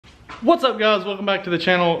What's up guys, welcome back to the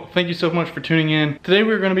channel. Thank you so much for tuning in. Today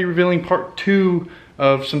we're going to be revealing part 2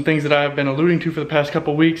 of some things that I've been alluding to for the past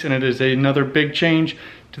couple weeks, and it is another big change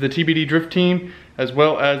to the TBD drift team, as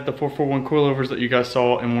well as the 441 coilovers that you guys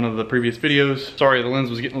saw in one of the previous videos. Sorry, the lens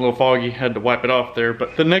was getting a little foggy, had to wipe it off there.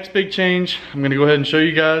 But the next big change, I'm going to go ahead and show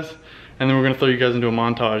you guys, and then we're going to throw you guys into a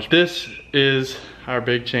montage. This is our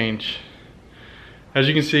big change. As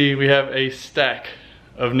you can see, we have a stack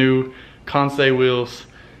of new Kansei wheels,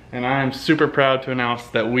 and I am super proud to announce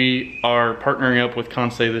that we are partnering up with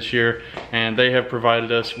Kansei this year, and they have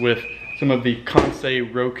provided us with some of the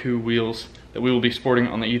Kansei Roku wheels that we will be sporting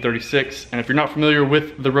on the E36. And if you're not familiar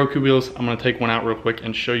with the Roku wheels, I'm going to take one out real quick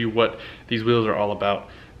and show you what these wheels are all about.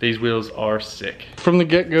 These wheels are sick. From the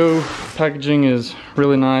get-go, packaging is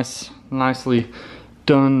really nice, nicely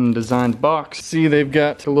done and designed box. See, they've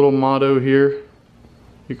got a little motto here.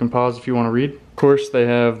 You can pause if you want to read. Of course, they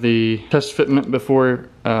have the test fitment before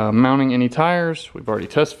mounting any tires. We've already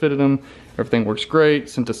test fitted them. Everything works great.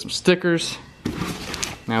 Sent us some stickers.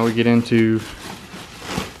 Now we get into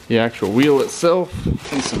the actual wheel itself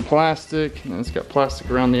and some plastic. And it's got plastic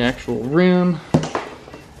around the actual rim.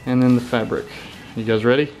 And then the fabric. You guys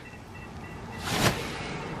ready?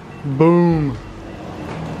 Boom.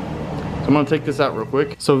 So I'm gonna take this out real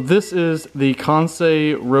quick. So this is the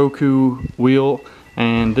Kansei Roku wheel.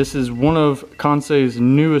 And this is one of Kansei's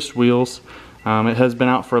newest wheels. It has been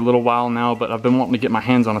out for a little while now, but I've been wanting to get my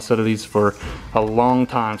hands on a set of these for a long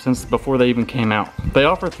time, since before they even came out. They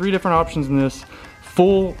offer 3 different options in this: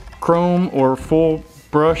 full chrome or full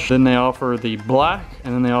brush. Then they offer the black,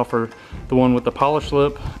 and then they offer the one with the polished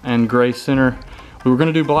lip and gray center. We were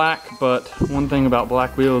gonna do black, but one thing about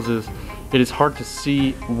black wheels is it is hard to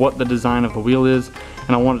see what the design of the wheel is,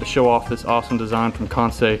 and I wanted to show off this awesome design from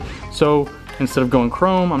Kansei. So instead of going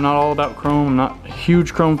chrome, I'm not all about chrome, I'm not a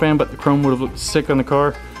huge chrome fan, but the chrome would have looked sick on the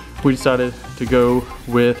car. We decided to go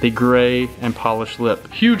with the gray and polished lip.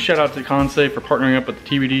 Huge shout out to Kansei for partnering up with the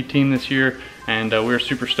TBD team this year, and we're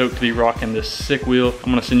super stoked to be rocking this sick wheel.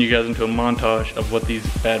 I'm gonna send you guys into a montage of what these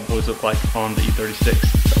bad boys look like on the E36.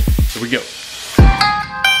 So here we go.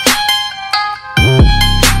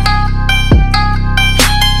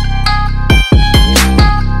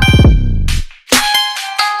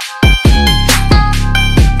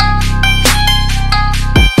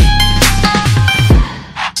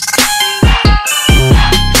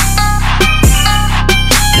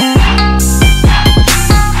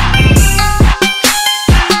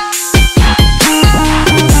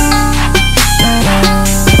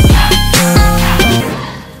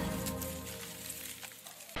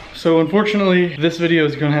 So unfortunately, this video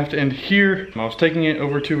is gonna have to end here. I was taking it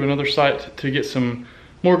over to another site to get some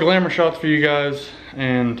more glamour shots for you guys,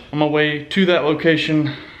 and on my way to that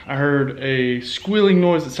location, I heard a squealing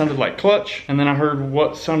noise that sounded like clutch, and then I heard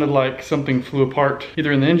what sounded like something flew apart,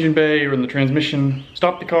 either in the engine bay or in the transmission.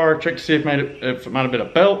 Stopped the car, checked to see if it might have been a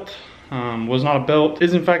belt. Was not a belt.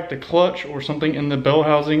 Is in fact a clutch or something in the bell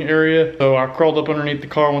housing area. So I crawled up underneath the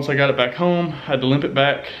car once I got it back home, had to limp it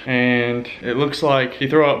back, and it looks like the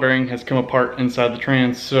throwout bearing has come apart inside the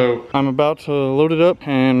trans. So I'm about to load it up,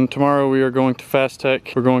 and tomorrow we are going to Fast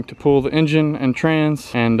Tech. We're going to pull the engine and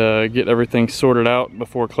trans and get everything sorted out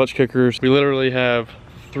before clutch kickers. We literally have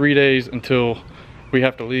 3 days until we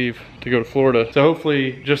have to leave to go to Florida. So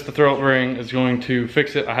hopefully just the throwout bearing is going to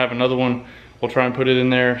fix it. I have another one. We'll try and put it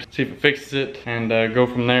in there, see if it fixes it, and go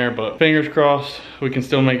from there. But fingers crossed, we can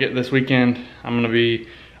still make it this weekend. I'm gonna be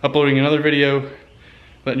uploading another video,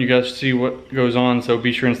 letting you guys see what goes on, so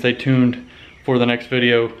be sure and stay tuned for the next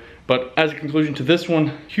video. But as a conclusion to this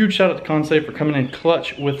one, huge shout out to Kansei for coming in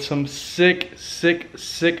clutch with some sick, sick,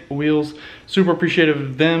 sick wheels. Super appreciative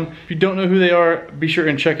of them. If you don't know who they are, be sure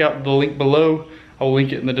and check out the link below. I'll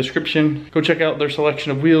link it in the description. Go check out their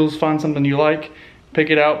selection of wheels, find something you like, pick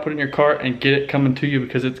it out, put it in your cart, and get it coming to you,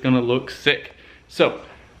 because it's gonna look sick. So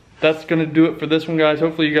that's gonna do it for this one, guys.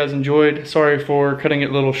 Hopefully you guys enjoyed. Sorry for cutting it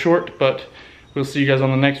a little short, but we'll see you guys on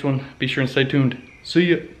the next one. Be sure and stay tuned. See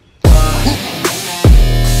ya.